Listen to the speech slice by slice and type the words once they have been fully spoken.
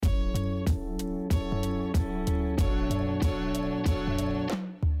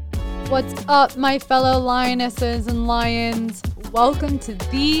What's up, my fellow lionesses and lions? Welcome to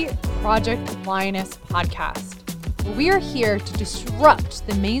the Project Lioness podcast, where we are here to disrupt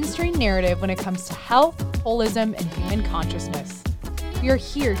the mainstream narrative when it comes to health, holism, and human consciousness. We are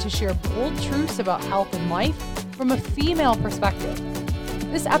here to share bold truths about health and life from a female perspective.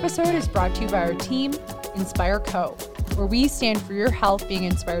 This episode is brought to you by our team, Inspire Co., where we stand for your health being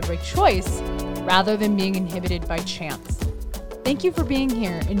inspired by choice rather than being inhibited by chance. Thank you for being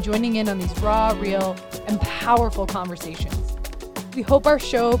here and joining in on these raw, real, and powerful conversations. We hope our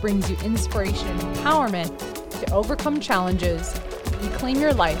show brings you inspiration and empowerment to overcome challenges, reclaim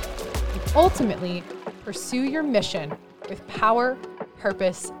your life, and ultimately pursue your mission with power,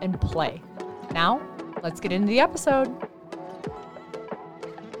 purpose, and play. Now, let's get into the episode.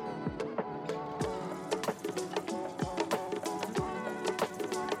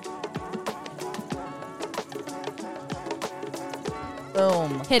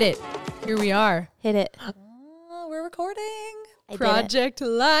 Boom. Hit it. Here we are. Hit it. We're recording. Project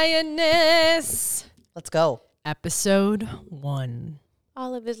Lioness. Let's go. Episode 1.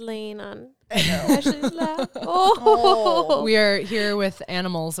 Olive is laying on Ashley's lap. Oh. We are here with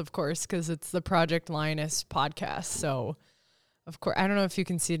animals, of course, because it's the Project Lioness podcast. So, of course, I don't know if you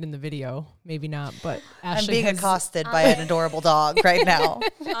can see it in the video. Maybe not, but Ashley I'm being accosted by an adorable dog right now.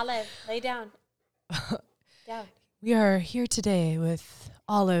 Olive, lay down. Down. We are here today with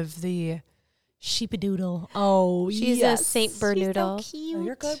Olive, the sheepadoodle. Oh, She's yes. a Saint Bernoodle. So cute. Oh,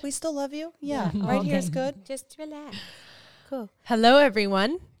 you're good. We still love you. Yeah. Yeah. Right here is Okay. good. Just relax. Cool. Hello,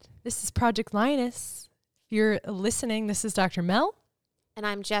 everyone. This is Project Lioness. If you're listening, this is Dr. Mel. And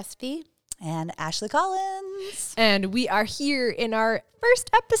I'm Jessby. And Ashley Collins. And we are here in our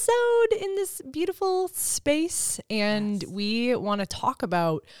first episode in this beautiful space. And we want to talk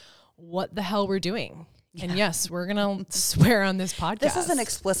about what the hell we're doing. Yeah. And yes, we're going to swear on this podcast. This is an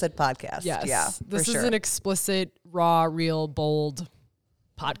explicit podcast. Yes. Yeah. This is an explicit, raw, real, bold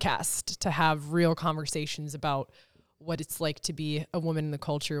podcast to have real conversations about what it's like to be a woman in the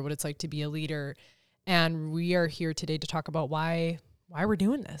culture, what it's like to be a leader. And we are here today to talk about why we're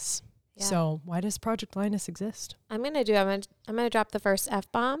doing this. Yeah. So why does Project Lioness exist? I'm gonna drop the first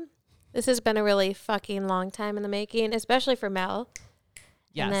F-bomb. This has been a really fucking long time in the making, especially for Mel.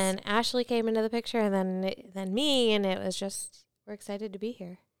 Yes. And then Ashley came into the picture, and then me, and it was just, we're excited to be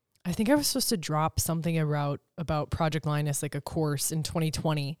here. I think I was supposed to drop something about Project Lioness, like a course in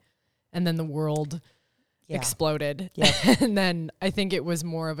 2020, and then the world exploded. Yeah. And then I think it was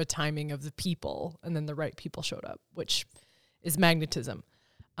more of a timing of the people, and then the right people showed up, which is magnetism.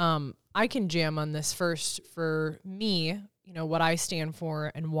 I can jam on this first. For me, what I stand for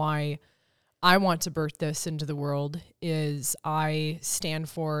and why I want to birth this into the world is I stand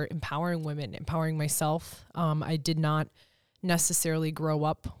for empowering women, empowering myself. I did not necessarily grow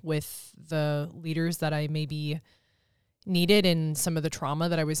up with the leaders that I maybe needed in some of the trauma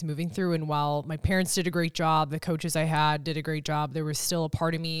that I was moving through. And while my parents did a great job, the coaches I had did a great job, there was still a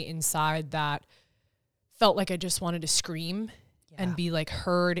part of me inside that felt like I just wanted to scream and be like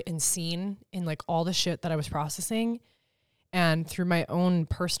heard and seen in like all the shit that I was processing. And through my own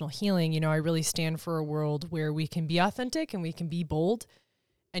personal healing, I really stand for a world where we can be authentic and we can be bold,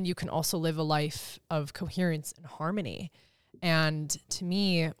 and you can also live a life of coherence and harmony. And to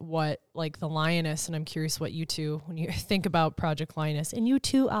me, what like the lioness, and I'm curious what you two, when you think about Project Lioness, and you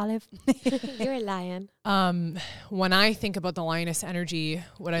too, Olive. You're a lion. When I think about the lioness energy,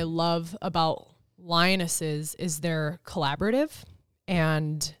 what I love about lionesses is they're collaborative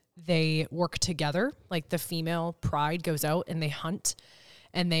and they work together. Like the female pride goes out and they hunt,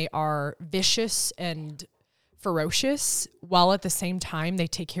 and they are vicious and ferocious, while at the same time they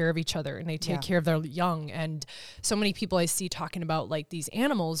take care of each other and they take care of their young. And so many people I see talking about like these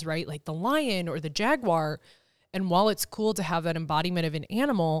animals, right? Like the lion or the jaguar. And while it's cool to have that embodiment of an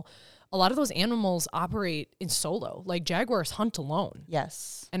animal, a lot of those animals operate in solo. Like jaguars hunt alone.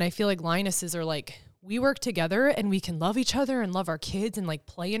 Yes. And I feel like lionesses are like, we work together and we can love each other and love our kids and like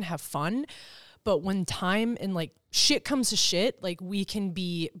play and have fun. But when time and like shit comes to shit, like we can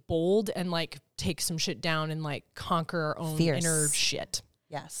be bold and like take some shit down and like conquer our own inner shit.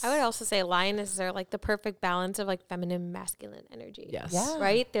 Yes. I would also say lionesses are like the perfect balance of like feminine, masculine energy. Yes. Yeah.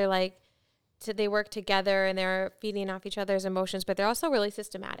 Right? They're like, they work together and they're feeding off each other's emotions, but they're also really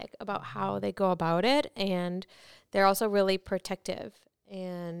systematic about how they go about it. And they're also really protective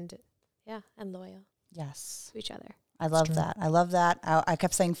and loyal. Yes. To each other. I love that. I love that. I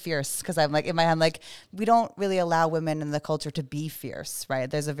kept saying fierce because I'm like, in my head, like, we don't really allow women in the culture to be fierce,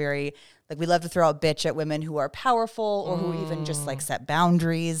 right? There's a very, like, we love to throw out bitch at women who are powerful or who even just like set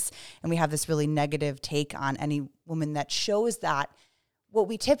boundaries. And we have this really negative take on any woman that shows that what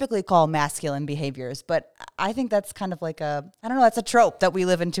we typically call masculine behaviors. But I think that's kind of like that's a trope that we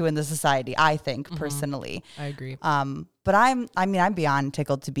live into in the society, I think, personally. I agree. But I'm beyond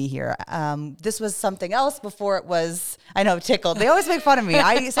tickled to be here. This was something else before it was, I know, tickled. They always make fun of me.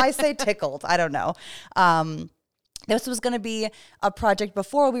 I say tickled. I don't know. This was going to be a project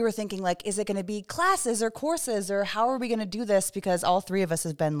before. We were thinking, like, is it going to be classes or courses, or how are we going to do this? Because all three of us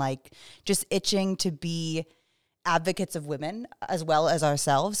have been like just itching to be advocates of women as well as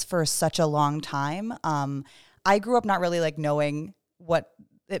ourselves for such a long time. I grew up not really like knowing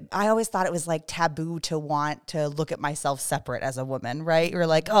I always thought it was like taboo to want to look at myself separate as a woman, right? You're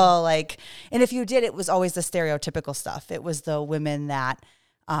like, oh, like, and if you did, it was always the stereotypical stuff. It was the women that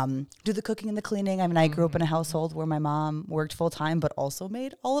do the cooking and the cleaning. I mean, I grew up in a household where my mom worked full time, but also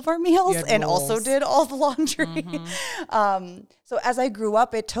made all of our meals and also did all the laundry. So as I grew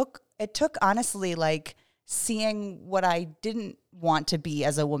up, it took honestly like seeing what I didn't want to be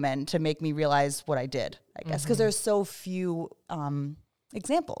as a woman to make me realize what I did, I guess, because there's so few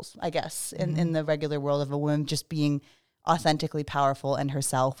examples, I guess, in the regular world of a woman just being authentically powerful and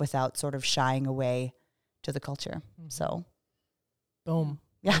herself without sort of shying away to the culture. So, boom.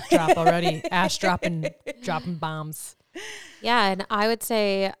 Yeah. Drop already. Ash dropping bombs. Yeah. And I would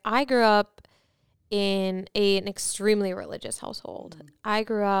say I grew up in an extremely religious household. I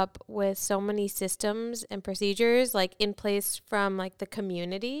grew up with so many systems and procedures like in place from like the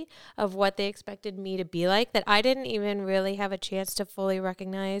community of what they expected me to be like, that I didn't even really have a chance to fully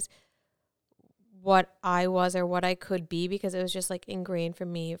recognize what I was or what I could be, because it was just like ingrained for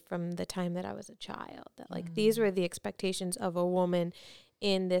me from the time that I was a child, that like these were the expectations of a woman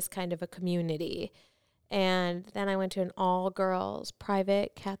in this kind of a community. And then I went to an all-girls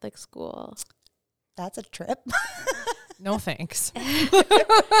private Catholic school. That's a trip. No thanks.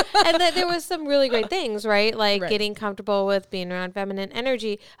 And then there was some really great things, right? Like getting comfortable with being around feminine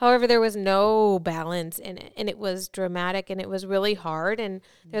energy. However, there was no balance in it, and it was dramatic, and it was really hard, and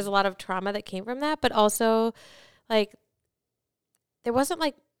there's a lot of trauma that came from that. But also, like, there wasn't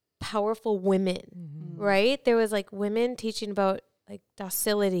like powerful women, right? There was like women teaching about like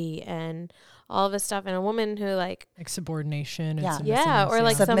docility and all of this stuff, and a woman who like subordination and or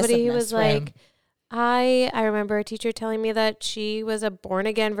like somebody who was like, I remember a teacher telling me that she was a born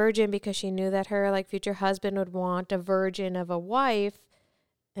again virgin because she knew that her like future husband would want a virgin of a wife,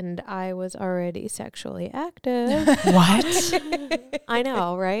 and I was already sexually active. What? I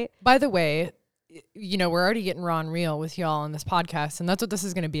know, right? By the way, you know, we're already getting raw and real with y'all on this podcast, and that's what this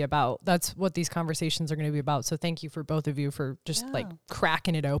is going to be about. That's what these conversations are going to be about. So thank you for both of you for just like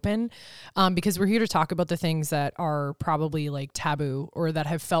cracking it open, because we're here to talk about the things that are probably like taboo, or that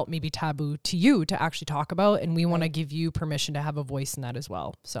have felt maybe taboo to you to actually talk about. And we want to give you permission to have a voice in that as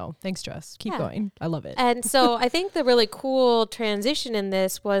well. So thanks, Jess. Keep going. I love it. And so I think the really cool transition in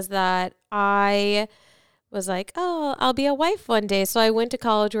this was that I was like, oh, I'll be a wife one day. So I went to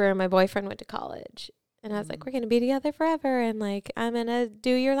college where my boyfriend went to college. And I was like, we're going to be together forever. And like, I'm going to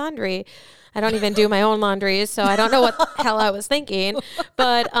do your laundry. I don't even do my own laundry, so I don't know what the hell I was thinking.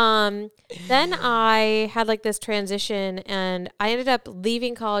 But then I had like this transition, and I ended up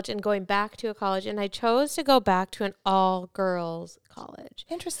leaving college and going back to a college. And I chose to go back to an all-girls college.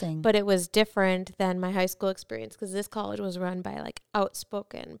 Interesting. But it was different than my high school experience, because this college was run by like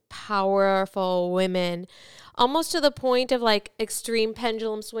outspoken, powerful women, almost to the point of like extreme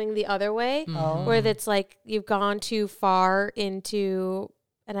pendulum swing the other way, where that's like you've gone too far into,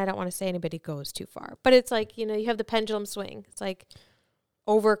 and I don't want to say anybody goes too far, but it's like, you know, you have the pendulum swing. It's like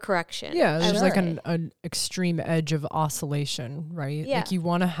overcorrection. Yeah, there's like an extreme edge of oscillation, right? Yeah. Like you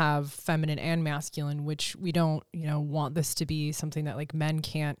want to have feminine and masculine, which we don't, you know, want this to be something that like men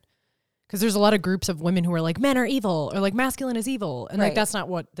can't, because there's a lot of groups of women who are like, men are evil, or like masculine is evil. And like, that's not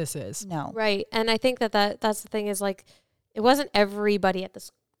what this is. No. Right. And I think that's the thing, is like, it wasn't everybody at the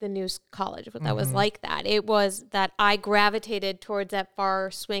new college that was like that. It was that I gravitated towards that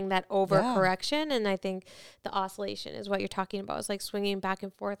far swing, that overcorrection. And I think the oscillation is what you're talking about. It's like swinging back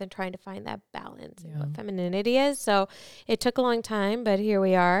and forth and trying to find that balance in what femininity is. So it took a long time, but here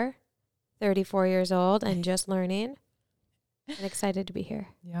we are, 34 years old and just learning, and excited to be here.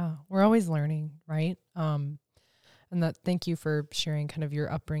 Yeah. We're always learning, right? And that, thank you for sharing kind of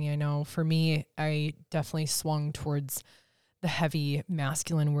your upbringing. I know for me, I definitely swung towards the heavy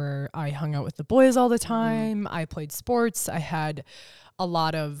masculine, where I hung out with the boys all the time. I played sports. I had a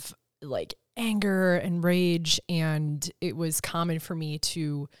lot of like anger and rage, and it was common for me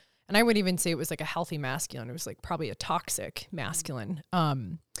to, and I wouldn't even say it was like a healthy masculine. It was like probably a toxic masculine.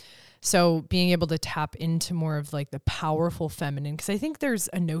 So being able to tap into more of like the powerful feminine, because I think there's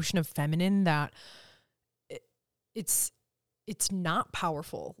a notion of feminine that it's it's not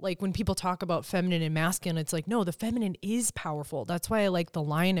powerful. Like when people talk about feminine and masculine, it's like, no, the feminine is powerful. That's why I like the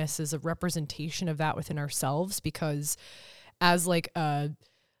lioness as a representation of that within ourselves, because as like a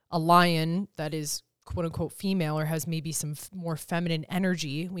lion that is quote unquote female or has maybe some more feminine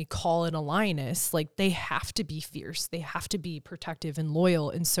energy, we call it a lioness. Like they have to be fierce. They have to be protective and loyal.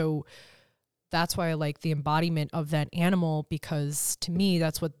 And so that's why I like the embodiment of that animal, because to me,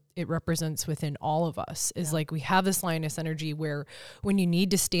 that's what it represents within all of us is like, we have this lioness energy where when you need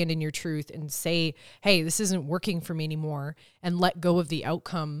to stand in your truth and say, hey, this isn't working for me anymore, and let go of the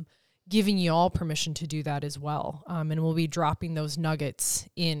outcome, giving you all permission to do that as well. And we'll be dropping those nuggets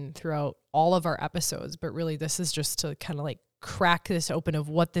in throughout all of our episodes. But really, this is just to kind of like crack this open of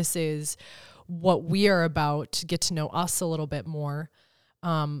what this is, what we are about, to get to know us a little bit more.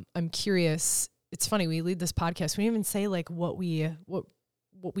 I'm curious. It's funny. We lead this podcast. We didn't even say like what we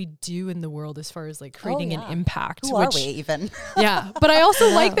do in the world as far as like creating an impact. Who are we even? Yeah. But I also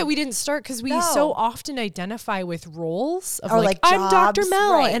like that we didn't start, because we so often identify with roles of or like I'm Dr.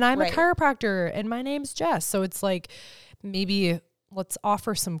 Mel right, and I'm a chiropractor and my name's Jess. So it's like, maybe let's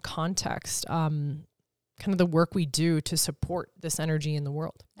offer some context, kind of the work we do to support this energy in the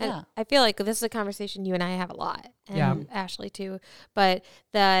world. And I feel like this is a conversation you and I have a lot, and Ashley too, but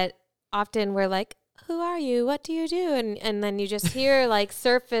that often we're like, who are you? What do you do? And then you just hear like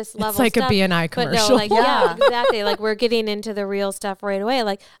surface level stuff. It's like a BNI commercial. But no, like, yeah, exactly. Like we're getting into the real stuff right away.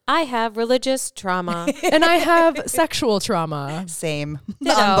 Like I have religious trauma. And I have sexual trauma. Same.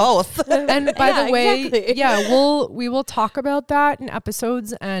 On both. And by the way, we will talk about that in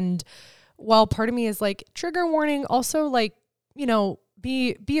episodes. And while part of me is like, trigger warning, also like, you know,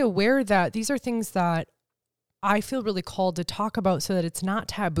 be aware that these are things that I feel really called to talk about so that it's not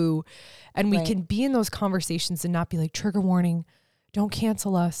taboo, and we can be in those conversations and not be like, trigger warning, don't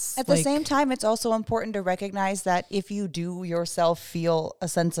cancel us. At the same time, it's also important to recognize that if you do yourself feel a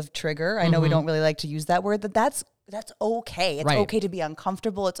sense of trigger, I know we don't really like to use that word, that's okay. It's okay to be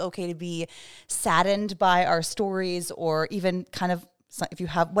uncomfortable. It's okay to be saddened by our stories, or even kind of, if you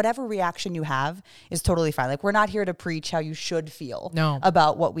have whatever reaction you have is totally fine. Like we're not here to preach how you should feel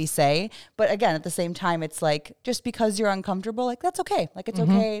about what we say. But again, at the same time, it's like, just because you're uncomfortable, like that's okay. Like it's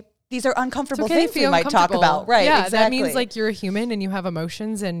okay. These are uncomfortable things we might talk about. Right. Yeah. Exactly. That means like you're a human and you have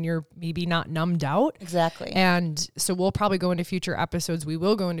emotions and you're maybe not numbed out. Exactly. And so we'll probably go into future episodes. We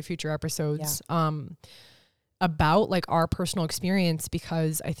will go into future episodes. About like our personal experience,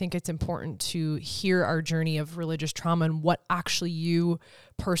 because I think it's important to hear our journey of religious trauma and what actually you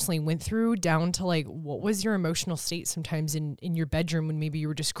personally went through, down to like, what was your emotional state sometimes in your bedroom when maybe you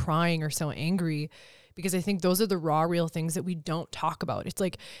were just crying or so angry, because I think those are the raw, real things that we don't talk about. It's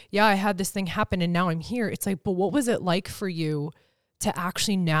like, yeah, I had this thing happen and now I'm here. It's like, but what was it like for you to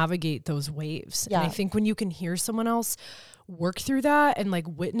actually navigate those waves? Yeah. And I think when you can hear someone else work through that and like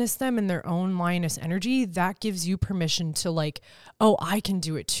witness them in their own lioness energy, that gives you permission to like, oh, I can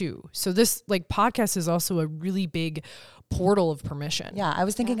do it too. So this like podcast is also a really big portal of permission. Yeah. I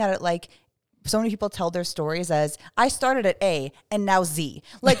was thinking at it like, so many people tell their stories as, I started at A and now Z.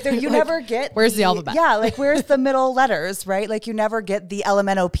 Like you like, never get where's the alphabet? Yeah, like where's the middle letters, right? Like you never get the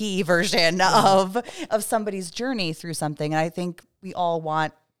LMNOP version of somebody's journey through something. And I think we all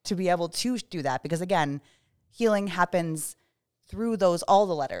want to be able to do that, because again, healing happens through all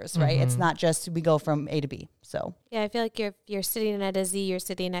the letters, right? It's not just we go from A to B. So yeah, I feel like you're sitting at a Z, you're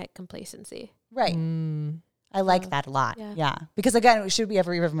sitting at complacency. Right. I like that a lot. Yeah. Because again, should we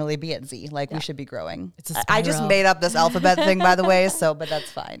ever even really be at Z? Like we should be growing. It's a I just made up this alphabet thing, by the way. So, but that's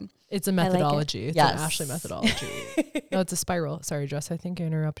fine. It's a methodology. It's an Ashley methodology. No, it's a spiral. Sorry, Jess. I think I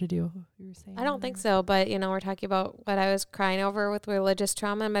interrupted you. You were saying. I don't think so. But, you know, we're talking about what I was crying over with religious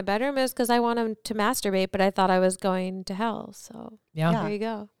trauma in my bedroom is because I wanted to masturbate, but I thought I was going to hell. So there you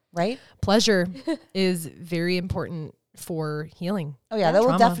go. Right? Pleasure is very important for healing. Oh yeah, that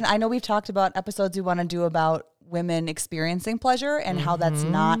will definitely. I know we've talked about episodes we want to do about women experiencing pleasure and how that's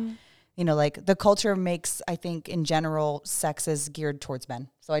not, you know, like the culture makes, I think in general, sex is geared towards men.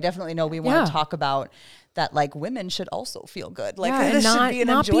 So I definitely know we want to talk about that. Like women should also feel good. Like this should be an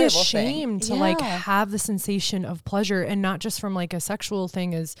enjoyable be ashamed thing. To like have the sensation of pleasure, and not just from like a sexual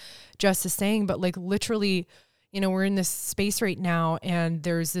thing, as Jess is saying, but like literally. You know, we're in this space right now and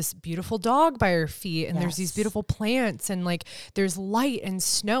there's this beautiful dog by our feet and there's these beautiful plants and like there's light and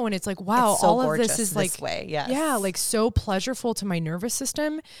snow. And it's like, wow, it's so all of this is like, like so pleasureful to my nervous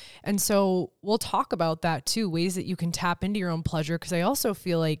system. And so we'll talk about that too, ways that you can tap into your own pleasure. Cause I also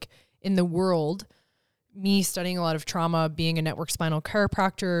feel like in the world, me studying a lot of trauma, being a network spinal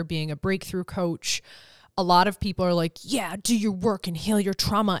chiropractor, being a breakthrough coach, a lot of people are like, yeah, do your work and heal your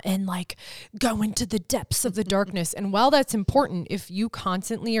trauma and like go into the depths of the darkness. And while that's important, if you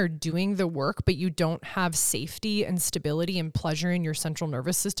constantly are doing the work, but you don't have safety and stability and pleasure in your central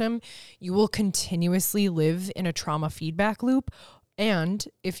nervous system, you will continuously live in a trauma feedback loop. And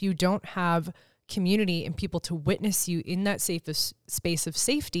if you don't have community and people to witness you in that safest space of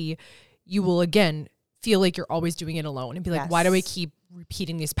safety, you will again feel like you're always doing it alone and be like, why do I keep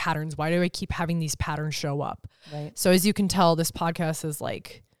repeating these patterns? Why do I keep having these patterns show up? Right. So as you can tell, this podcast is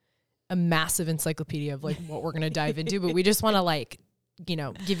like a massive encyclopedia of like what we're going to dive into, but we just want to like, you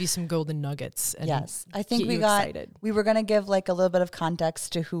know, give you some golden nuggets. And yes. I think we were going to give like a little bit of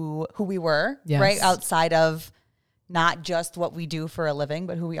context to who we were, right? Outside of not just what we do for a living,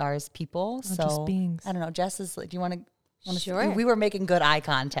 but who we are as people. Not just beings. I don't know. Jess, do you want to? Sure. We were making good eye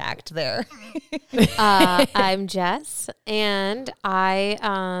contact there. I'm Jess, and I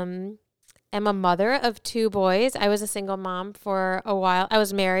am a mother of 2 boys. I was a single mom for a while. I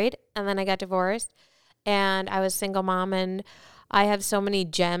was married, and then I got divorced, and I was a single mom, and I have so many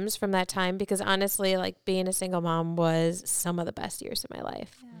gems from that time because honestly, like being a single mom was some of the best years of my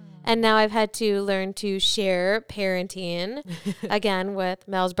life. Yeah. And now I've had to learn to share parenting again with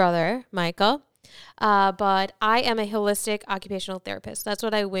Mel's brother, Michael. But I am a holistic occupational therapist. That's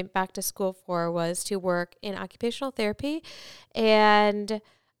what I went back to school for, was to work in occupational therapy. And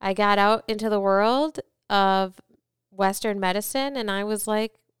I got out into the world of Western medicine and I was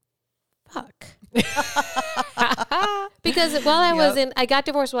like, fuck. Because I got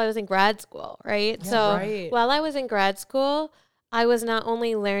divorced while I was in grad school, right? Yeah, so while I was in grad school, I was not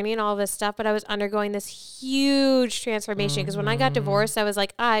only learning all this stuff, but I was undergoing this huge transformation. Because when I got divorced, I was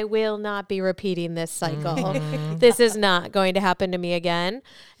like, I will not be repeating this cycle. This is not going to happen to me again.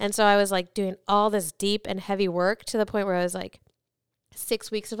 And so I was like doing all this deep and heavy work to the point where I was like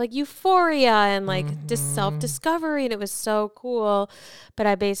 6 weeks of like euphoria and like just self-discovery. And it was so cool. But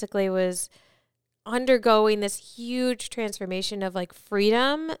I basically was undergoing this huge transformation of like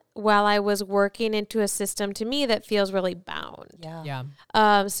freedom while I was working into a system to me that feels really bound. Yeah.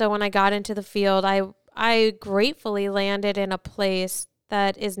 So when I got into the field, I gratefully landed in a place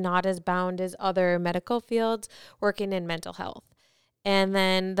that is not as bound as other medical fields, working in mental health. And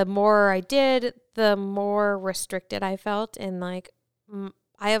then the more I did, the more restricted I felt. And like,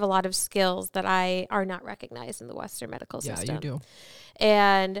 I have a lot of skills that are not recognized in the Western medical system. Yeah, you do.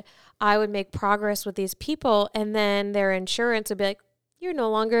 And I would make progress with these people, and then their insurance would be like, you're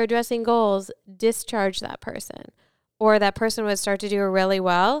no longer addressing goals, discharge that person. Or that person would start to do really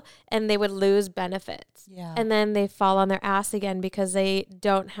well, and they would lose benefits. Yeah. And then they fall on their ass again because they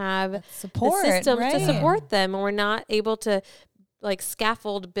don't have support, the systems right? to support them. And we're not able to like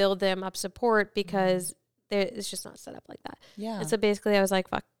scaffold build them up support because it's just not set up like that. Yeah. And so basically I was like,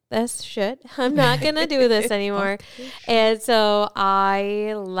 fuck this shit. I'm not going to do this anymore. And so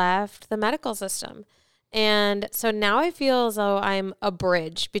I left the medical system. And so now I feel as though I'm a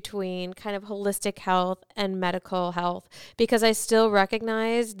bridge between kind of holistic health and medical health because I still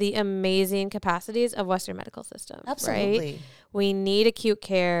recognize the amazing capacities of Western medical systems. Absolutely. Right? We need acute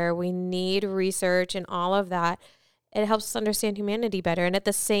care. We need research and all of that. It helps us understand humanity better. And at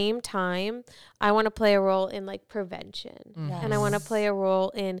the same time, I want to play a role in like prevention. Yes. And I want to play a role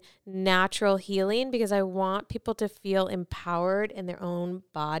in natural healing because I want people to feel empowered in their own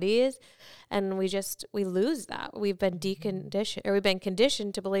bodies. And we lose that. We've been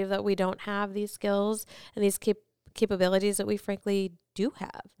conditioned to believe that we don't have these skills and these capabilities that we frankly do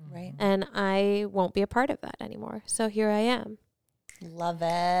have. Right. And I won't be a part of that anymore. So here I am. Love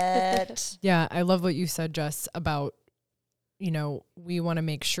it. Yeah, I love what you said, Jess, about, you know, we want to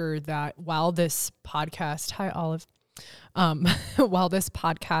make sure that while this podcast, hi Olive, while this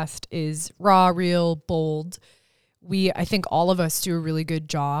podcast is raw, real, bold, I think all of us do a really good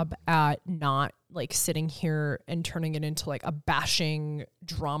job at not like sitting here and turning it into like a bashing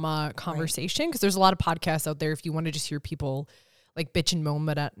drama conversation. Because there's a lot of podcasts out there if you want to just hear people like bitch and moan,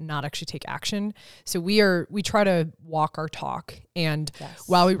 but not actually take action. So we try to walk our talk. And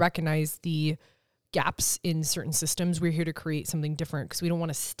while we recognize the gaps in certain systems, we're here to create something different because we don't want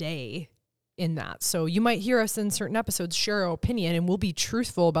to stay in that. So you might hear us in certain episodes share our opinion and we'll be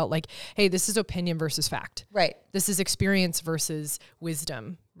truthful about like, hey, this is opinion versus fact. Right. This is experience versus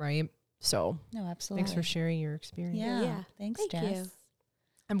wisdom. Right. So no, absolutely. Thanks for sharing your experience. Yeah. Thanks, Jess. You.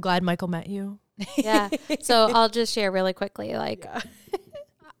 I'm glad Michael met you. Yeah. So I'll just share really quickly. Like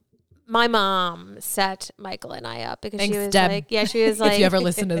my mom set Michael and I up because Thanks, she was Deb. like, she was like, if you ever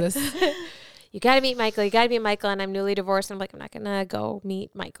listen to this, you got to meet Michael. You got to meet Michael. And I'm newly divorced. And I'm like, I'm not going to go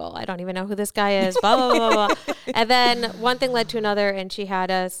meet Michael. I don't even know who this guy is. Blah, blah, blah, blah. And then one thing led to another. And she had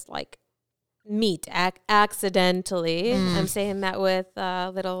us like meet accidentally. I'm saying that with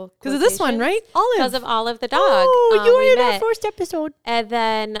little because of this one, right? Olive. Because of Olive the dog. Oh, you were in our first episode. And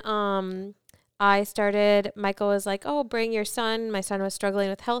then Michael was like, oh, bring your son. My son was struggling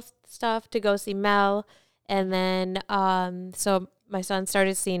with health stuff to go see Mel. And then so my son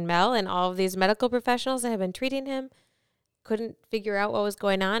started seeing Mel, and all of these medical professionals that have been treating him couldn't figure out what was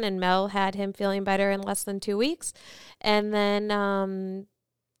going on. And Mel had him feeling better in less than 2 weeks. And then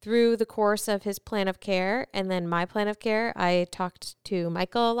through the course of his plan of care and then my plan of care, I talked to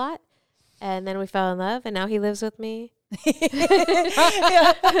Michael a lot, and then we fell in love, and now he lives with me.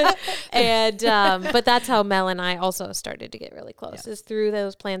 And but that's how Mel and I also started to get really close, is through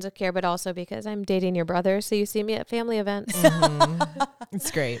those plans of care, but also because I'm dating your brother, so you see me at family events. It's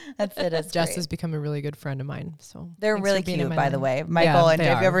great. Jess has become a really good friend of mine, so they're really cute, by the way. Michael and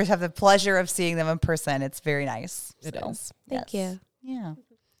if you ever have the pleasure of seeing them in person, it's very nice. It is. Thank you. Yeah.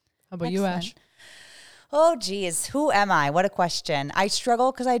 How about you, Ash? Oh, geez. Who am I? What a question. I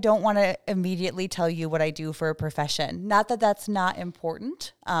struggle because I don't want to immediately tell you what I do for a profession. Not that that's not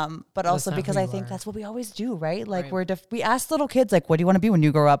important, but also because I think that's what we always do, right? Like we ask little kids, like, what do you want to be when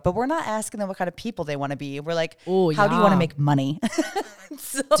you grow up? But we're not asking them what kind of people they want to be. We're like, how do you want to make money?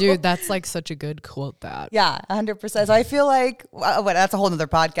 Dude, that's like such a good quote that. Yeah, 100%. So I feel like, that's a whole nother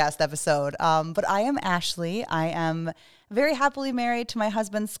podcast episode. But I am Ashley. I am very happily married to my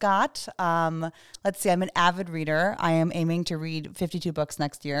husband, Scott. Let's see, I'm an avid reader. I am aiming to read 52 books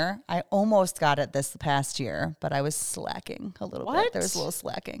next year. I almost got it this past year, but I was slacking a little bit. There was a little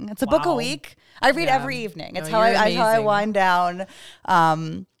slacking. It's a book a week. I read every evening. It's how I wind down.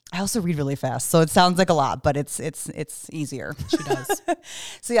 I also read really fast, so it sounds like a lot, but it's easier. She does.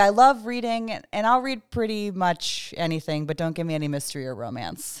 So yeah, I love reading, and I'll read pretty much anything, but don't give me any mystery or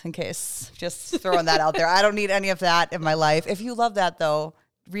romance, in case. Just throwing that out there. I don't need any of that in my life. If you love that, though,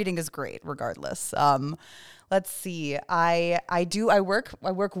 reading is great, regardless. Let's see. I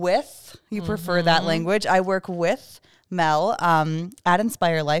work with. You prefer that language? I work with Mel at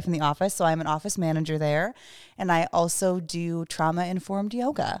Inspire Life in the office. So I'm an office manager there. And I also do trauma-informed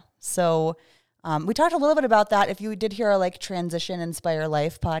yoga. So we talked a little bit about that. If you did hear our like Transition Inspire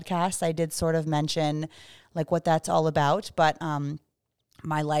Life podcast, I did sort of mention like what that's all about. But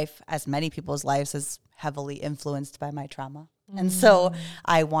my life, as many people's lives, is heavily influenced by my trauma. And so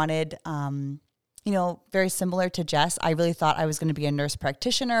I wanted, very similar to Jess, I really thought I was going to be a nurse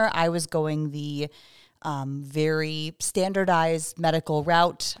practitioner. I was going the very standardized medical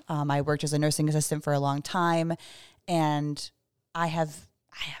route. I worked as a nursing assistant for a long time, and I have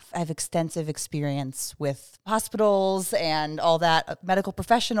extensive experience with hospitals and all that, medical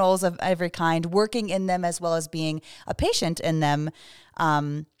professionals of every kind, working in them as well as being a patient in them.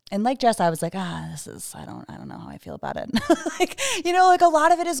 And like Jess, I was like, I don't know how I feel about it. like a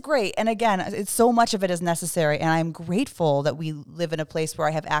lot of it is great. And again, it's so much of it is necessary. And I'm grateful that we live in a place where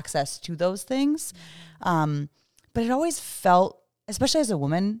I have access to those things. But it always felt, especially as a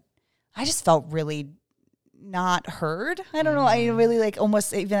woman, I just felt really not heard. I don't know. I really like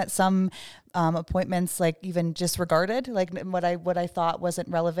almost even at some appointments, like even disregarded, like what I thought wasn't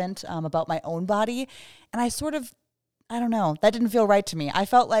relevant about my own body. And I sort of, I don't know. That didn't feel right to me. I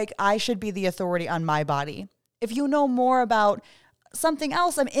felt like I should be the authority on my body. If you know more about something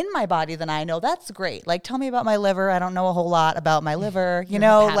else in my body than I know, that's great. Like, tell me about my liver. I don't know a whole lot about my liver,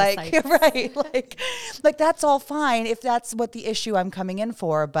 right. Like that's all fine if that's what the issue I'm coming in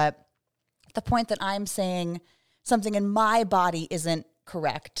for. But the point that I'm saying something in my body isn't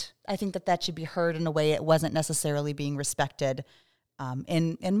correct, I think that should be heard in a way it wasn't necessarily being respected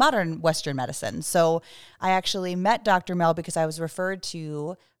in modern Western medicine. So I actually met Dr. Mel because I was referred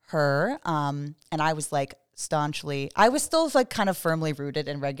to her, and I was like I was still like kind of firmly rooted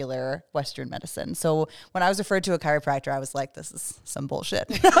in regular Western medicine. So when I was referred to a chiropractor, I was like, this is some bullshit.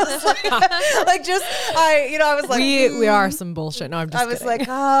 I was like, we are some bullshit. No, I'm just kidding. Like,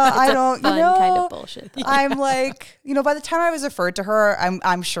 I don't, kind of bullshit. I'm like, by the time I was referred to her,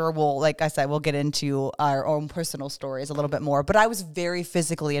 I'm sure like I said, we'll get into our own personal stories a little bit more, but I was very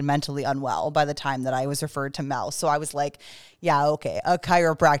physically and mentally unwell by the time that I was referred to Mel. So I was like, yeah, okay, a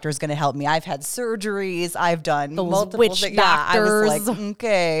chiropractor is going to help me. I've had surgeries. I've done multiple witch things. doctors. Yeah, I was like,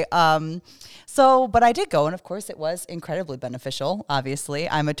 okay. But I did go, and of course it was incredibly beneficial. Obviously,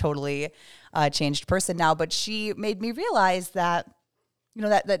 I'm a totally changed person now, but she made me realize that,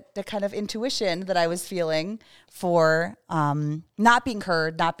 that kind of intuition that I was feeling for not being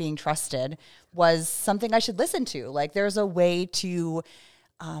heard, not being trusted was something I should listen to. Like, there's a way to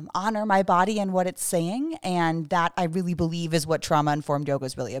honor my body and what it's saying. And that I really believe is what trauma-informed yoga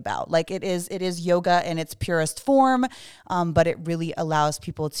is really about. Like, it is yoga in its purest form, but it really allows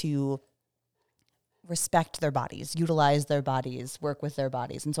people to respect their bodies, utilize their bodies, work with their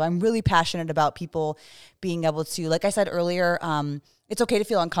bodies. And so I'm really passionate about people being able to, like I said earlier, it's okay to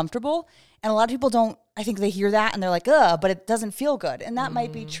feel uncomfortable. And a lot of people don't, I think they hear that and they're like, but it doesn't feel good. And that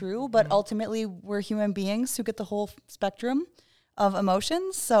might be true, but ultimately we're human beings who get the whole spectrum of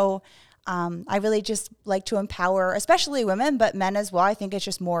emotions. So I really just like to empower, especially women, but men as well. I think it's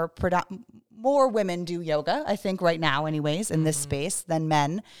just more women do yoga, I think right now anyways, in this space than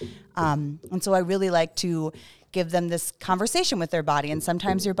men. And so I really like to give them this conversation with their body. And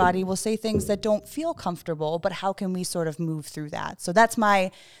sometimes your body will say things that don't feel comfortable, but how can we sort of move through that? So that's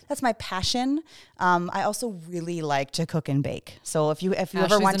my passion. I also really like to cook and bake. So if you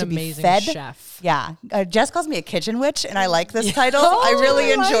ever want to be fed, chef. Yeah. Jess calls me a kitchen witch, and I like this title. I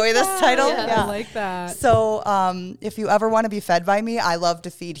really enjoy this title. Yeah. I like that. So if you ever want to be fed by me, I love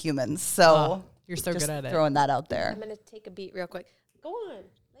to feed humans. So you're so good at it. Throwing that out there. I'm going to take a beat real quick. Go on.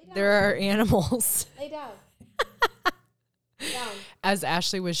 Lay down. There are animals. Lay down. As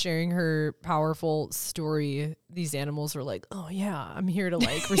Ashley was sharing her powerful story, these animals were like, oh yeah, I'm here to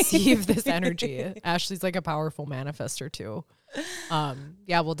like receive this energy. Ashley's like a powerful manifester too.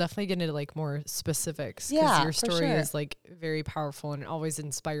 Yeah, we'll definitely get into like more specifics because your story is like very powerful and it always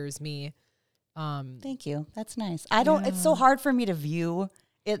inspires me. Thank you. That's nice. It's so hard for me to view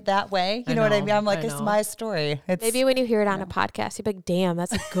it that way. You know what I mean? I'm like, it's my story. Maybe when you hear it on a podcast, you'd be like, damn,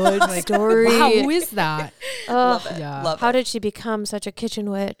 that's a good story. Wow, who is that? Love it. Yeah. Love How did she become such a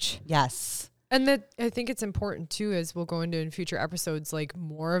kitchen witch? Yes. And that I think it's important too, as we'll go into in future episodes, like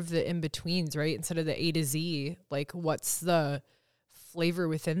more of the in-betweens, right? Instead of the A to Z, like what's the flavor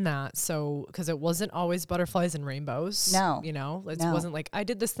within that? So, because it wasn't always butterflies and rainbows. No. You know, it wasn't like I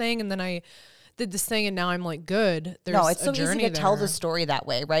did this thing and then I did this thing and now I'm like good. No, it's so easy to tell the story that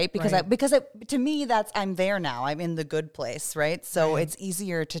way, right? Because to me, I'm there now. I'm in the good place, right? So it's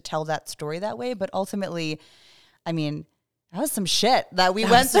easier to tell that story that way. But ultimately, I mean, that was some shit that we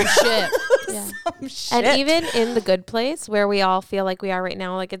went through. Some shit. And even in the good place where we all feel like we are right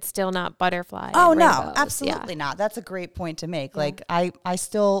now, like it's still not butterfly. Oh no, absolutely not. That's a great point to make. Yeah. Like I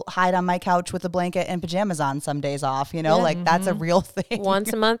still hide on my couch with a blanket and pajamas on some days off, you know, like that's a real thing.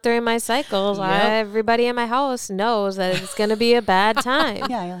 Once a month during my cycles, everybody in my house knows that it's going to be a bad time.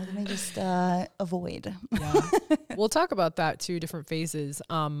 Let me just avoid. Yeah. We'll talk about that too, different phases.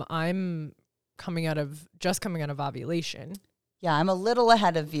 I'm coming out of ovulation. Yeah, I'm a little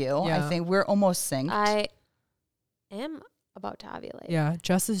ahead of you. Yeah. I think we're almost synced. I am about to ovulate. Yeah,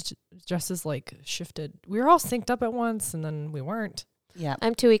 Jess is like shifted. We were all synced up at once and then we weren't. Yeah.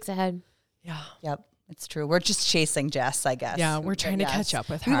 I'm 2 weeks ahead. Yeah. Yep. It's true. We're just chasing Jess, I guess. Yeah, we're trying to catch up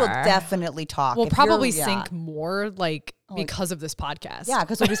with her. We will definitely talk. We'll probably sync more because of this podcast. Yeah,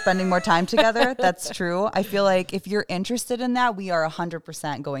 because we'll be spending more time together. That's true. I feel like if you're interested in that, we are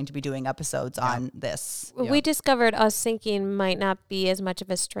 100% going to be doing episodes on this. We discovered us syncing might not be as much of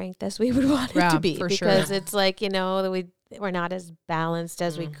a strength as we would want it to be. Because it's like, you know, we're not as balanced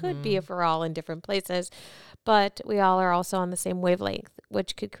as we could be if we're all in different places. But we all are also on the same wavelength,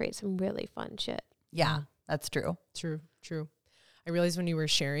 which could create some really fun shit. Yeah, that's true. True. I realized when you were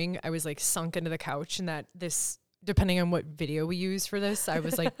sharing, I was like sunk into the couch and that depending on what video we use for this, I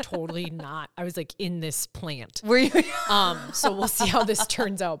was like totally not. I was like in this plant. Were you? So we'll see how this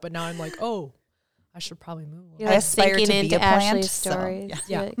turns out. But now I'm like, oh, I should probably move. You're like sinking into Ashley's stories. So,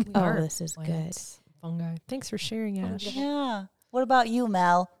 yeah. Like, this is plants, good. Fungi. Thanks for sharing, Ash. Yeah. What about you,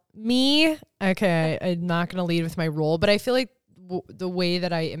 Mel? Me? Okay, I'm not going to lead with my role, but I feel like the way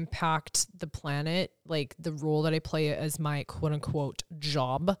that I impact the planet, like the role that I play as my quote unquote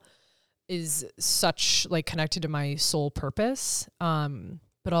job is such like connected to my soul purpose.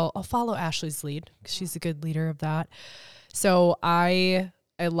 But I'll follow Ashley's lead because she's a good leader of that. So I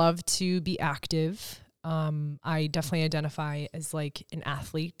love to be active. I definitely identify as like an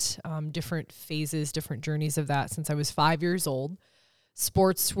athlete, different phases, different journeys of that since I was 5 years old.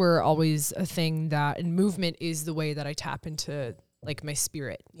 Sports were always a thing and movement is the way that I tap into like my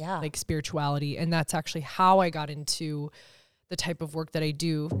spirit, like spirituality. And that's actually how I got into the type of work that I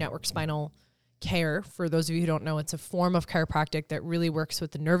do, network spinal care. For those of you who don't know, it's a form of chiropractic that really works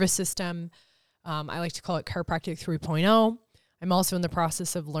with the nervous system. I like to call it chiropractic 3.0. I'm also in the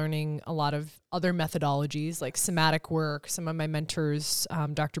process of learning a lot of other methodologies like somatic work. Some of my mentors,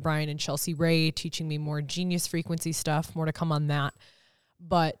 Dr. Brian and Chelsea Ray, teaching me more genius frequency stuff, more to come on that.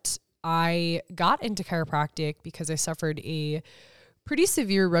 But I got into chiropractic because I suffered a pretty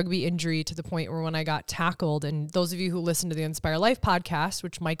severe rugby injury to the point where when I got tackled, and those of you who listen to the Inspire Life podcast,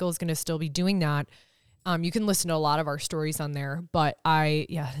 which Michael is going to still be doing that, you can listen to a lot of our stories on there. But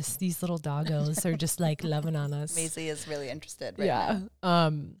these little doggos are just like loving on us. Maisie is really interested right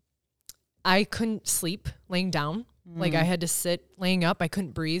now. I couldn't sleep laying down. Like I had to sit laying up. I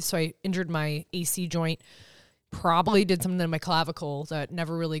couldn't breathe. So I injured my AC joint, probably did something in my clavicle that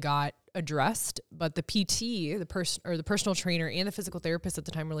never really got addressed. But the PT, the personal trainer and the physical therapist at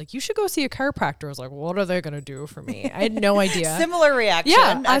the time were like, you should go see a chiropractor. I was like, what are they going to do for me? I had no idea. Similar reaction.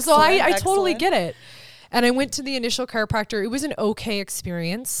 Yeah. So I totally get it. And I went to the initial chiropractor. It was an okay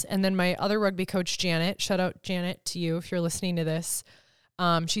experience. And then my other rugby coach, Janet, shout out Janet to you if you're listening to this.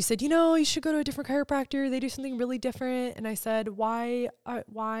 She said, you should go to a different chiropractor. They do something really different. And I said, why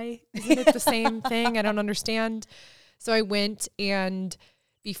isn't it the same thing? I don't understand. So I went, and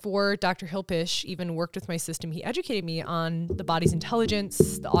before Dr. Hilpish even worked with my system, he educated me on the body's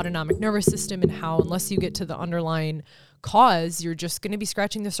intelligence, the autonomic nervous system, and how unless you get to the underlying cause, you're just going to be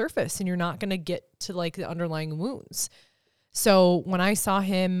scratching the surface and you're not going to get to like the underlying wounds. So when I saw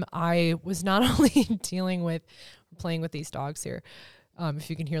him, I was not only playing with these dogs here.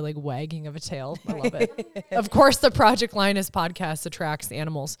 If you can hear like wagging of a tail, I love it. Of course, the Project Lioness podcast attracts the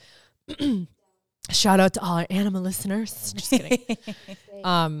animals. Shout out to all our animal listeners. Just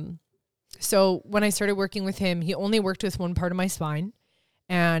kidding. So when I started working with him, he only worked with one part of my spine,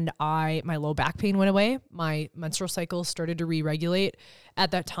 and my low back pain went away. My menstrual cycle started to re-regulate.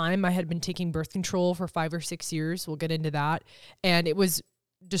 At that time, I had been taking birth control for 5 or 6 years. We'll get into that. And it was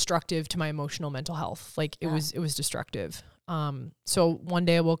destructive to my emotional mental health. Like it was destructive. So one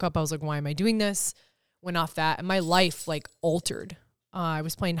day I woke up, I was like, why am I doing this? Went off that, and my life like altered. I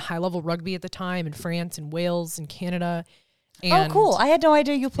was playing high level rugby at the time in France and Wales and Canada. And cool. I had no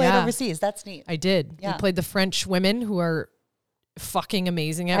idea you played overseas. That's neat. I did. Yeah. We played the French women, who are fucking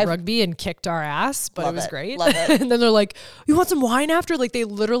amazing at rugby, and kicked our ass, but it was great. Love it. And then they're like, you want some wine after? Like they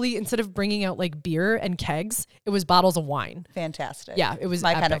literally, instead of bringing out like beer and kegs, it was bottles of wine. Fantastic. Yeah, it was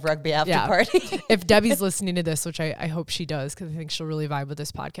my epic. kind of rugby after party. If Debbie's listening to this, which I hope she does, because I think she'll really vibe with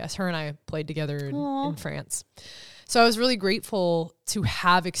this podcast. Her and I played together in France. So I was really grateful to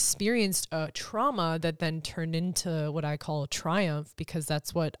have experienced a trauma that then turned into what I call a triumph, because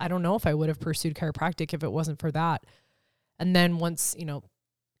that's what, I don't know if I would have pursued chiropractic if it wasn't for that. And then once,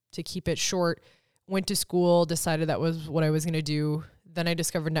 to keep it short, went to school, decided that was what I was going to do. Then I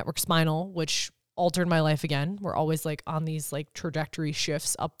discovered network spinal, which altered my life again. We're always like on these like trajectory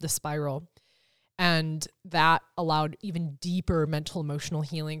shifts up the spiral. And that allowed even deeper mental emotional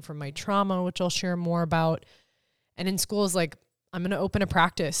healing from my trauma, which I'll share more about. And in school is like, I'm going to open a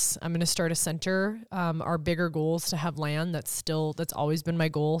practice. I'm going to start a center. Our bigger goal is to have land. That's always been my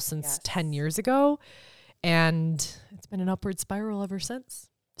goal since 10 years ago. And it's been an upward spiral ever since.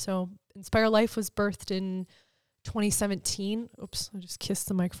 So Inspire Life was birthed in 2017. Oops, I just kissed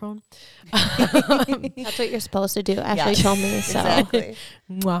the microphone. That's what you're supposed to do. Ashley told me so. Exactly.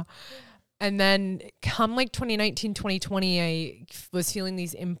 And then come like 2019, 2020, I was feeling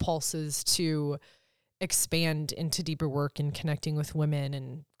these impulses to expand into deeper work and connecting with women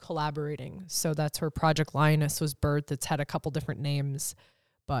and collaborating. So that's where Project Lioness was birthed. It's had a couple different names,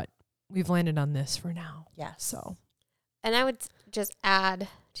 but we've landed on this for now. Yeah. So, and I would just add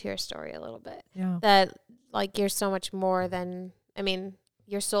to your story a little bit. Yeah. That like you're so much more than,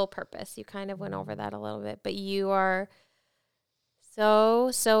 your sole purpose. You kind of went over that a little bit, but you are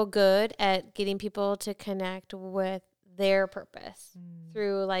so good at getting people to connect with their purpose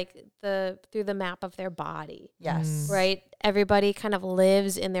through the map of their body. Yes. Right? Everybody kind of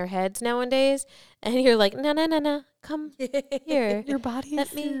lives in their heads nowadays, and you're like, no, come here. Your body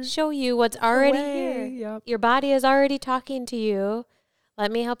Let me show you what's already here. Yep. Your body is already talking to you.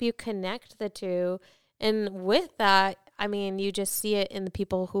 Let me help you connect the two. And with that, you just see it in the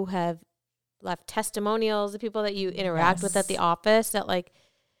people who have left testimonials, the people that you interact with at the office, that like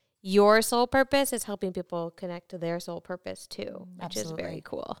your soul purpose is helping people connect to their soul purpose too, which is very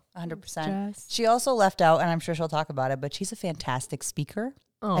cool. 100%. She also left out, and I'm sure she'll talk about it, but she's a fantastic speaker.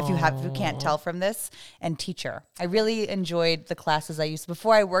 If you can't tell from this, and teacher. I really enjoyed the classes I used.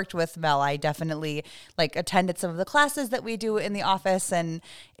 Before I worked with Mel, I definitely attended some of the classes that we do in the office, and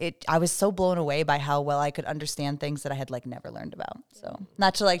I was so blown away by how well I could understand things that I had never learned about. So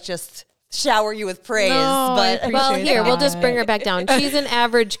not to just shower you with praise, but we'll just bring her back down. She's an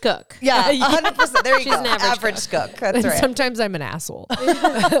average cook. Yeah, 100%. There you go. She's an average cook. That's right. Sometimes I'm an asshole.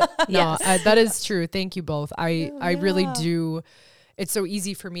 That is true. Thank you both. I really do. It's so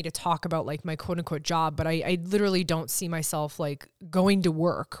easy for me to talk about my quote unquote job, but I literally don't see myself going to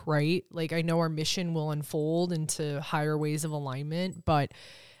work, right? I know our mission will unfold into higher ways of alignment, but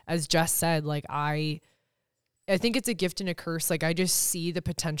as Jess said, I think it's a gift and a curse. I just see the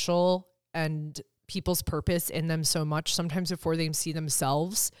potential and people's purpose in them so much, sometimes before they see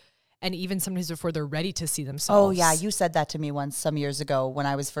themselves. and even sometimes before they're ready to see themselves. Oh yeah, you said that to me once some years ago when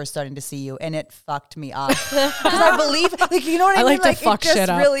I was first starting to see you, and it fucked me up. Because I believe, like, you know what I mean? like to fuck it just shit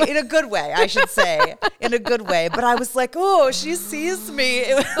up. really, in a good way, I should say, in a good way. But I was like, oh, she sees me.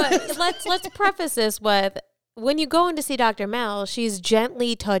 But let's preface this with, when you go in to see Dr. Mel, she's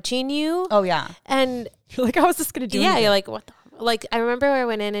gently touching you. Oh yeah, And You're like, how is this going to do anything? you're like, what the? Like, I remember I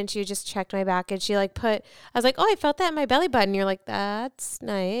went in and she just checked my back and she like I was like, oh, I felt that in my belly button. You're like, that's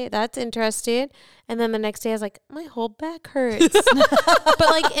nice. That's interesting. And then the next day I was like, my whole back hurts. But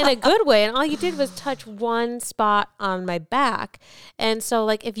like in a good way. And all you did was touch one spot on my back. And so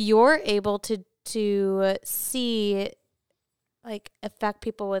like, if you're able to see, like, affect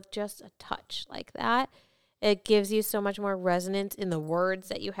people with just a touch like that, it gives you so much more resonance in the words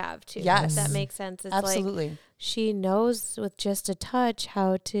that you have too. Yes. If that makes sense. It's absolutely. like, she knows with just a touch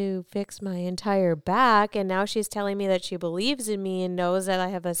how to fix my entire back. And now she's telling me that she believes in me and knows that I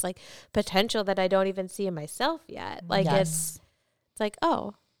have this like potential that I don't even see in myself yet. Like it's like,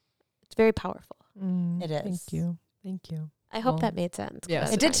 oh, it's very powerful. It is. Thank you. I hope that made sense.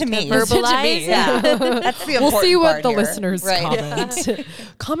 Yes. It did to me. Verbalize. Yeah. That's the important We'll see what part the here. listeners Right. comment.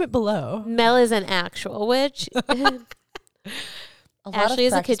 Comment below. Mel is an actual witch. A lot Ashley of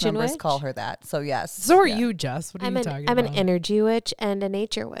is a practice kitchen members witch. call her that. So yes. So are you, Jess? What are I'm you talking an about? energy witch and a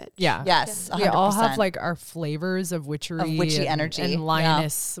nature witch. Yeah. Yes. 100%. We all have like our flavors of witchery, Of witchy energy. and Yeah.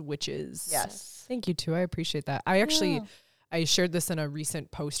 lioness witches. Yes. Thank you too. I appreciate that. I actually, I shared this in a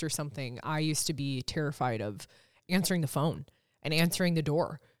recent post or something. I used to be terrified of answering the phone and answering the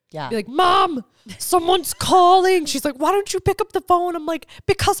door. Yeah. Be like, Mom, someone's calling. She's like, why don't you pick up the phone? I'm like,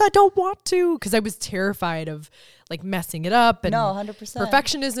 because I don't want to. Because I was terrified of like messing it up. And No, 100%.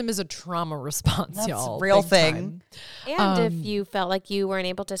 perfectionism is a trauma response, That's y'all. a real big thing. time. And if you felt like you weren't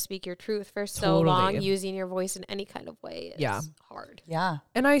able to speak your truth for so long, using your voice in any kind of way is hard. Yeah.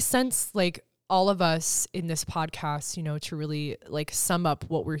 And I sense like all of us in this podcast, you know, to really like sum up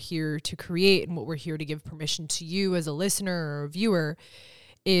what we're here to create and what we're here to give permission to you as a listener or a viewer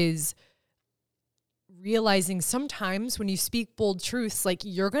is realizing sometimes when you speak bold truths, like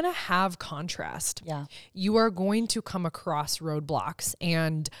you're going to have contrast. Yeah. You are going to come across roadblocks,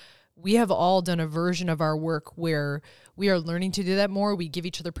 and we have all done a version of our work where we are learning to do that more. We give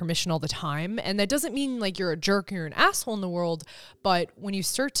each other permission all the time. And that doesn't mean like you're a jerk or you're an asshole in the world, but when you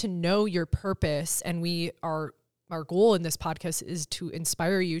start to know your purpose, and our goal in this podcast is to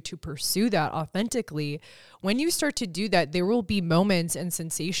inspire you to pursue that authentically. When you start to do that, there will be moments and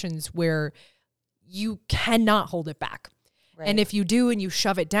sensations where you cannot hold it back. Right. And if you do and you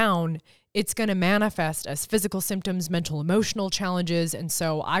shove it down, it's going to manifest as physical symptoms, mental, emotional challenges. And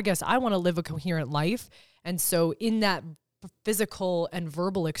so I guess I want to live a coherent life. And so in that physical and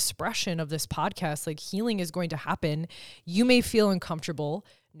verbal expression of this podcast, like healing is going to happen. You may feel uncomfortable.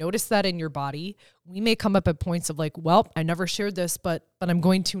 Notice that in your body. We may come up at points of like, well, I never shared this, but I'm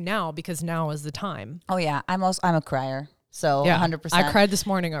going to now because now is the time. Oh yeah. I'm a crier. So 100%. I cried this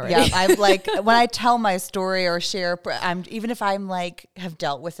morning already. Yeah. I'm like, when I tell my story or share, even if I'm like, have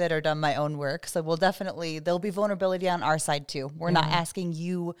dealt with it or done my own work. So there'll be vulnerability on our side too. We're not asking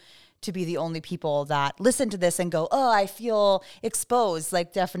you to be the only people that listen to this and go, oh, I feel exposed.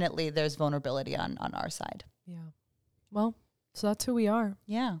 Like definitely there's vulnerability on our side. Yeah. Well, so that's who we are.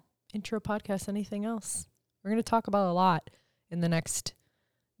 Yeah. Intro podcast, anything else? We're going to talk about a lot in the next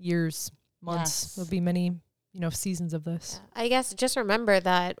years, months. Yes. There'll be many, seasons of this. I guess just remember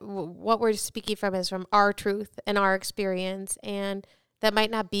that what we're speaking from is from our truth and our experience, and that might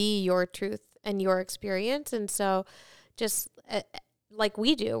not be your truth and your experience. And so just like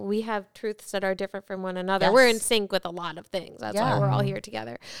we do, we have truths that are different from one another. Yes. We're in sync with a lot of things. That's why we're all here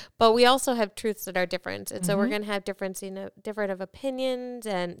together. But we also have truths that are different. And so we're going to have different of opinions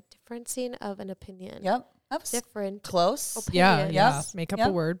and differencing of an opinion. Yep. Different. Close. Opinions. Yeah. Make up a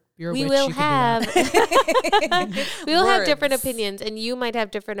word. You're a We witch, will you can do that. have we will have different Words. opinions, and you might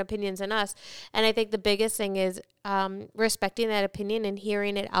have different opinions than us. And I think the biggest thing is respecting that opinion and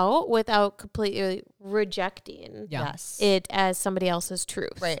hearing it out without completely rejecting it as somebody else's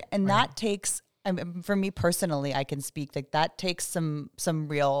truth. Right. And that takes, for me personally, I can speak like that takes some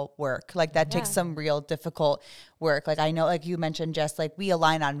real work. Like that takes some real difficult work. Like I know, like you mentioned, Jess, like we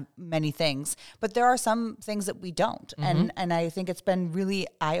align on many things, but there are some things that we don't. And I think it's been really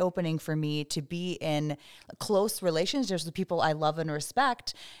eye-opening for me to be in close relationships with people I love and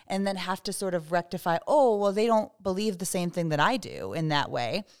respect, and then have to sort of rectify, oh, well, they don't believe the same thing that I do in that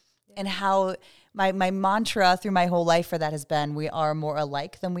way. And how my mantra through my whole life for that has been, we are more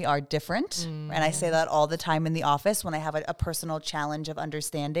alike than we are different. And I say that all the time in the office when I have a personal challenge of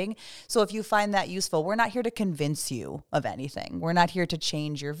understanding. So if you find that useful, we're not here to convince you of anything. We're not here to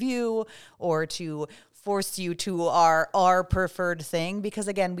change your view or to force you to our preferred thing, because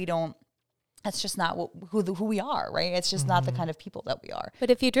again, that's just not who we are, right? It's just not the kind of people that we are. But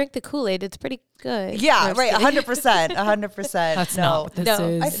if you drink the Kool-Aid, it's pretty good. Yeah, right. 100%. That's not what this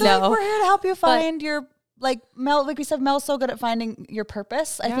is. I feel like we're here to help you find your, like we said, Mel's so good at finding your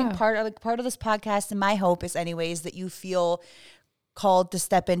purpose. I think part of this podcast, and my hope is anyways, that you feel called to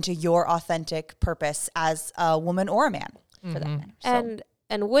step into your authentic purpose as a woman or a man, for that matter. So.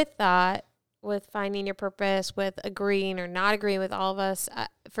 And with that, with finding your purpose, with agreeing or not agreeing with all of us,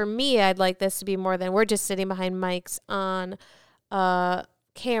 for me, I'd like this to be more than we're just sitting behind mics on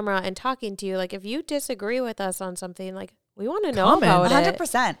camera and talking to you. Like, if you disagree with us on something, like, we want to know about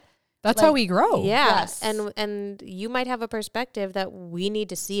 100%. That's how we grow. Yeah. Yes. And you might have a perspective that we need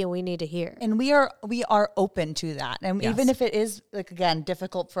to see and we need to hear. And we are open to that. And even if it is, like, again,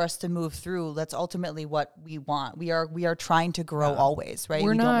 difficult for us to move through, that's ultimately what we want. We are trying to grow always, right?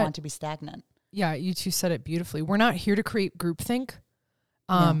 We don't want to be stagnant. Yeah, you two said it beautifully. We're not here to create groupthink.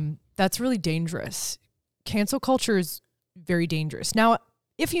 That's really dangerous. Cancel culture is very dangerous. Now,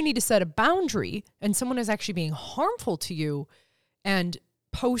 if you need to set a boundary and someone is actually being harmful to you, and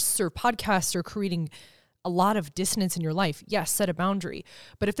posts or podcasts are creating a lot of dissonance in your life, yes, set a boundary.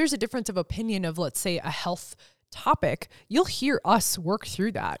 But if there's a difference of opinion of, let's say, a health topic, you'll hear us work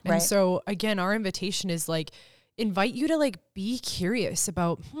through that. Right. And so again, our invitation is like, invite you to like be curious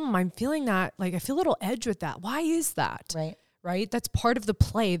about, I'm feeling that, like I feel a little edge with that. Why is that? Right? That's part of the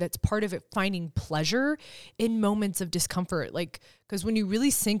play. That's part of it, finding pleasure in moments of discomfort. Like, because when you really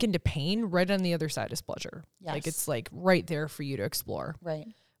sink into pain, right on the other side is pleasure. Yes. Like, it's like right there for you to explore. Right.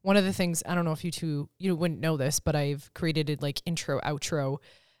 One of the things, I don't know if you wouldn't know this, but I've created a like intro, outro,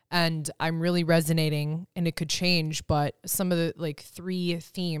 and I'm really resonating, and it could change, but some of the like 3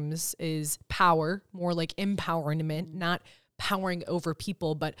 themes is power, more like empowerment, not powering over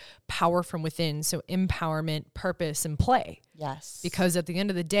people, but power from within. So empowerment, purpose, and play. Yes. Because at the end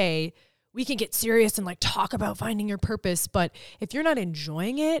of the day, we can get serious and like talk about finding your purpose, but if you're not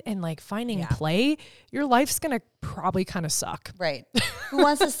enjoying it and like finding play, your life's going to probably kind of suck. Right. Who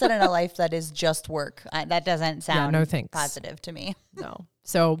wants to sit in a life that is just work? That doesn't sound no thanks. Positive to me. No.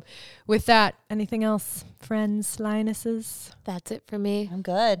 So with that, anything else, friends, lionesses? That's it for me. I'm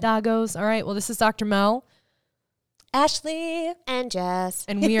good. Doggos. All right. Well, this is Dr. Mel, Ashley, and Jess.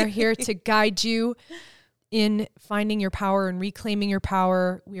 And we are here to guide you in finding your power and reclaiming your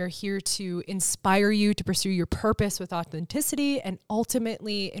power. We are here to inspire you to pursue your purpose with authenticity and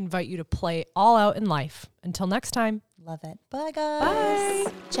ultimately invite you to play all out in life. Until next time. Love it. Bye, guys.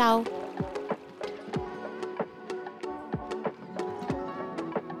 Bye. Ciao.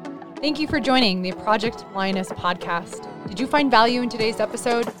 Thank you for joining the Project Lioness podcast. Did you find value in today's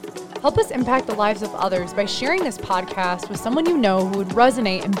episode? Help us impact the lives of others by sharing this podcast with someone you know who would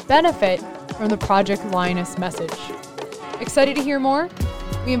resonate and benefit from the Project Lioness message. Excited to hear more?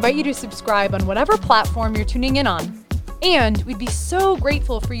 We invite you to subscribe on whatever platform you're tuning in on. And we'd be so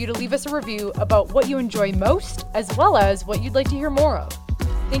grateful for you to leave us a review about what you enjoy most, as well as what you'd like to hear more of.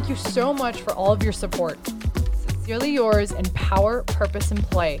 Thank you so much for all of your support. Sincerely yours in power, purpose, and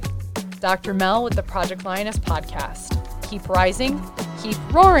play. Dr. Mel with the Project Lioness podcast. Keep rising, keep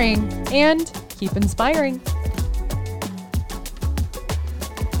roaring, and keep inspiring.